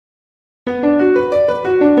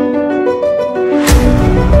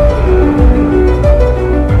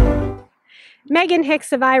Megan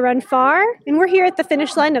Hicks of I Run Far, and we're here at the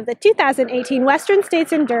finish line of the 2018 Western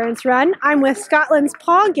States Endurance Run. I'm with Scotland's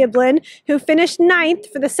Paul Giblin, who finished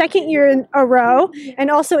 9th for the second year in a row,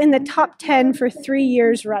 and also in the top 10 for 3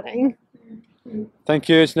 years running. Thank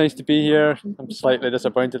you, it's nice to be here. I'm slightly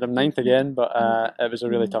disappointed I'm 9th again, but it was a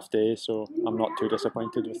really tough day, so I'm not too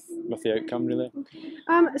disappointed with the outcome, really.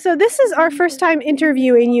 So this is our first time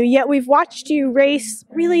interviewing you, yet we've watched you race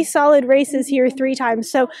really solid races here 3 times,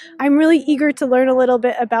 so I'm really eager to learn a little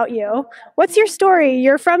bit about you. What's your story?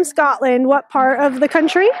 You're from Scotland. What part of the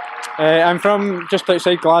country? I'm from just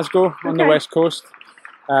outside Glasgow on the west coast.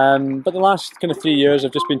 But the last kind of 3 years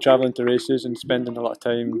I've just been travelling to races and spending a lot of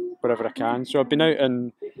time wherever I can. So I've been out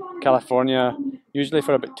in California usually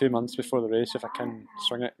for about 2 months before the race if I can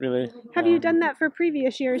swing it, really. Have you done that for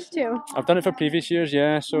previous years too? I've done it for previous years,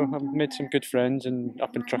 yeah. So I've made some good friends and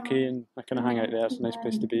up in Truckee, and I kind of hang out there. It's a nice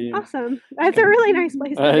place to be. Awesome. That's a really nice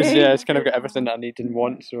place to be. Yeah, it's kind of got everything that I need and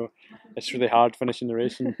want, so it's really hard finishing the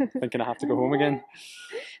race and thinking I have to go home again.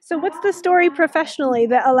 So what's the story professionally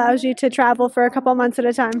that allows you to travel for a couple months at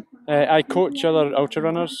a time? I coach other ultra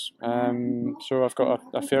runners, so I've got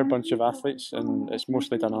a fair bunch of athletes, and it's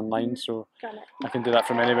mostly done online, so I can do that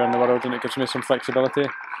from anywhere in the world, and it gives me some flexibility.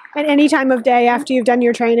 At any time of day after you've done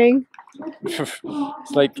your training?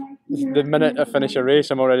 It's like the minute I finish a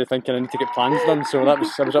race, I'm already thinking I need to get plans done. So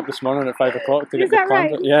I was up this morning at 5 o'clock to get the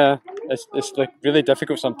plans. Right? Yeah, it's like really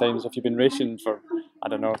difficult sometimes if you've been racing for, I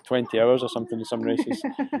don't know, 20 hours or something in some races.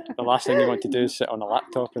 The last thing you want to do is sit on a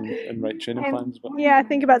laptop and write training plans. But yeah,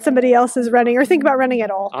 think about somebody else's running, or think about running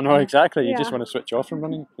at all. I know, exactly. You just want to switch off from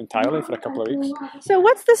running entirely for a couple of weeks. So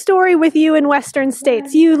what's the story with you in Western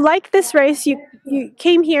States? You like this race, you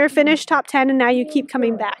came here, finished top 10, and now you keep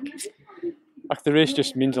coming back. The race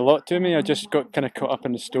just means a lot to me. I just got kind of caught up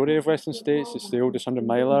in the story of Western States. It's the oldest 100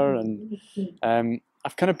 miler, and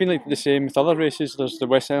I've kind of been like the same with other races. There's the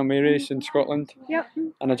West Isle May race in Scotland,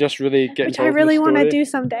 and I just really get which involved I really in the story. want to do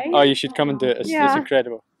someday. Oh, you should come and do it. It's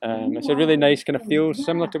incredible. It's a really nice kind of feel,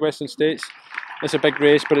 similar to Western States. It's a big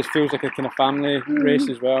race, but it feels like a kind of family race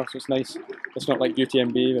as well, so it's nice. It's not like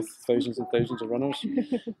UTMB with thousands and thousands of runners.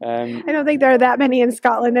 I don't think there are that many in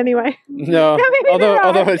Scotland anyway. No,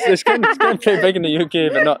 although it's getting pretty big in the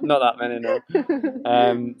UK, but not that many,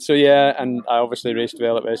 no. So yeah, and I obviously raced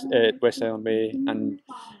well at West Isle May, and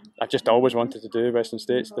I just always wanted to do Western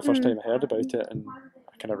States. The first time I heard about it, and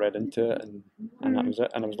I kind of read into it, and that was it.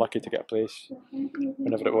 And I was lucky to get a place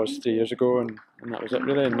whenever it was 3 years ago, and that was it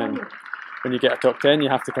really. And then when you get a top 10, you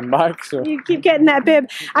have to come back. So you keep getting that bib.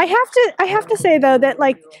 I have to say though that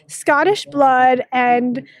like Scottish blood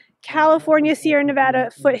and California, Sierra Nevada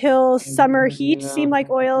foothills summer heat seem like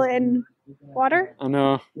oil and water. I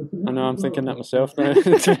know. I'm thinking that myself now.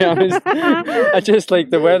 To be honest, I just like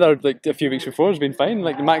the weather. Like a few weeks before has been fine,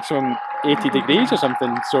 like the maximum 80 degrees or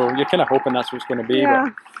something. So you're kind of hoping that's what it's going to be. Yeah.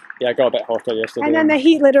 But yeah, I got a bit hotter yesterday. And then the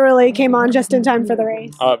heat literally came on just in time for the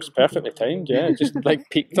race. Oh, it was perfectly timed, yeah. It just like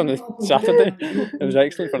peaked on the Saturday. It was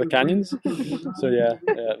excellent for the canyons. So yeah,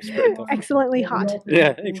 it was pretty tough. Excellently hot.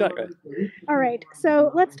 Yeah, exactly. All right,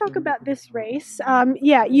 so let's talk about this race.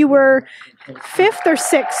 You were 5th or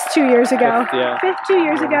 6th 2 years ago. 5th, yeah. 5th 2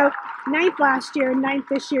 years ago, 9th last year, 9th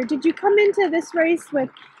this year. Did you come into this race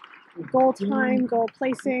with goal time, goal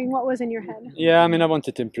placing? What was in your head? Yeah, I mean, I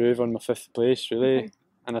wanted to improve on my 5th place, really. Okay.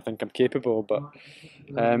 And I think I'm capable, but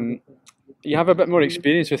you have a bit more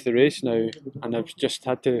experience with the race now, and I've just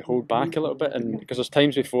had to hold back a little bit, and because there's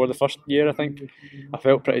times before the first year I think I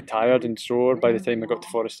felt pretty tired and sore by the time I got to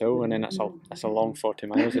Forest Hill, and then that's a long 40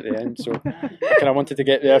 miles at the end, so I kind of wanted to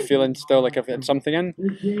get there feeling still like I've had something in.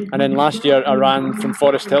 And then last year I ran from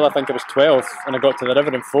Forest Hill, I think I was 12th, and I got to the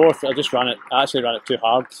river in 4th. I actually ran it too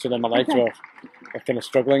hard, so then my legs were kind of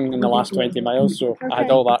struggling in the last 20 miles, so I had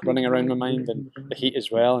all that running around my mind, and the heat as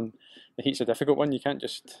well, and the heat's a difficult one. You can't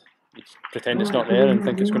just pretend it's not there and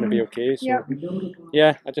think it's going to be okay. So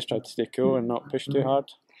yeah, I just tried to stay cool and not push too hard.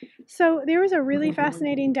 So there was a really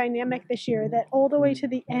fascinating dynamic this year that all the way to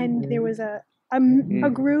the end there was a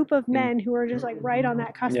group of men who were just like right on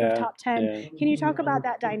that cusp of top 10. Yeah. Can you talk about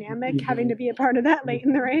that dynamic, having to be a part of that late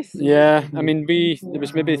in the race? Yeah, I mean, there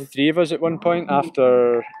was maybe 3 of us at one point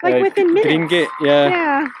after like within minutes. Greengate.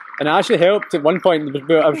 Yeah. And it actually helped at one point.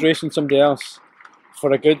 I was racing somebody else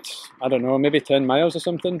for a good, I don't know, maybe 10 miles or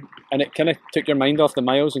something, and it kind of took your mind off the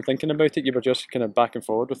miles and thinking about it. You were just kind of back and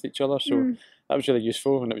forward with each other, so that was really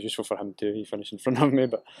useful, and it was useful for him too. He finished in front of me,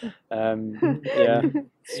 but yeah,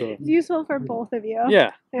 so it's useful for both of you.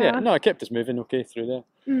 Yeah. No, it kept us moving okay through there,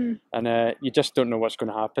 and you just don't know what's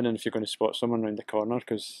going to happen and if you're going to spot someone around the corner,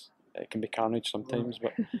 because it can be carnage sometimes,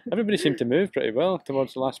 but everybody seemed to move pretty well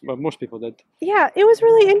towards the last. Well, most people did. Yeah, it was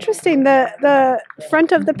really interesting. The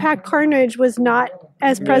front of the pack carnage was not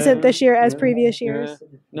as present this year as previous years. Yeah.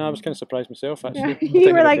 No, I was kind of surprised myself actually. Yeah.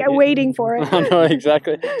 You were like waiting for it. I know,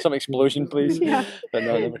 exactly. Some explosion, please. Yeah. But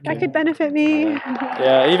no, it never That came. could benefit me.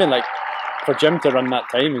 Yeah, even like for Jim to run that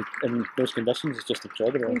time in those conditions is just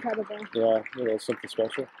incredible. Incredible. Yeah, really, it's something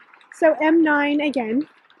special. So M9 again.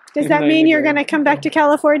 Does that M9 mean you're again. going to come back to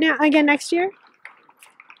California again next year?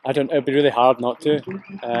 I don't. It'd be really hard not to.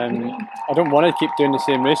 I don't want to keep doing the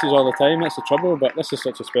same races all the time. That's the trouble. But this is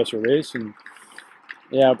such a special race, and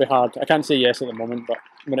yeah, it'll be hard. I can't say yes at the moment, but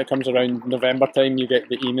when it comes around November time, you get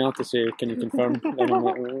the email to say, "Can you confirm?" Then I'm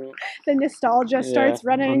like, oh. The nostalgia starts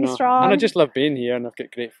running And strong. I just love being here, and I've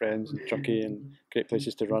got great friends in Truckee and great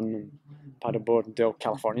places to run and paddleboard and do all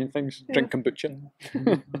Californian things. Yeah. Drink kombucha.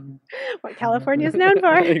 What California is known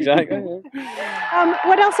for. Exactly.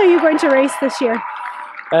 What else are you going to race this year?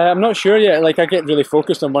 I'm not sure yet. Like I get really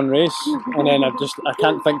focused on one race, and then I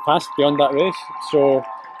can't think past beyond that race. So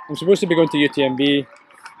I'm supposed to be going to UTMB,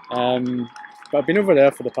 but I've been over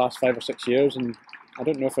there for the past 5 or 6 years, and I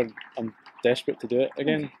don't know if I'm desperate to do it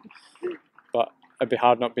again. But it'd be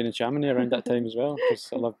hard not being in Chamonix around that time as well, because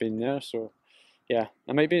I love being there. So yeah,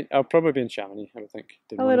 I'll probably be in Chamonix, I would think.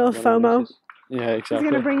 A little FOMO. Yeah, exactly.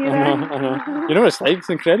 He's going to bring you there. I know. You know what it's like? It's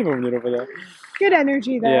incredible when you're over there. Good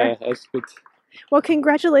energy there. Yeah, it's good. Well,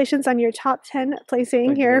 congratulations on your top 10 placing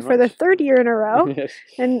Thank you here very for the much. 3rd year in a row. Yes.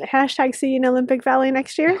 And hashtag see you in Olympic Valley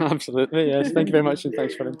next year. Absolutely, yes. Thank you very much, and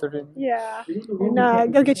thanks for interviewing. Yeah.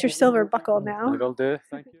 And go get your silver buckle now. I will do.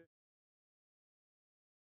 Thank you.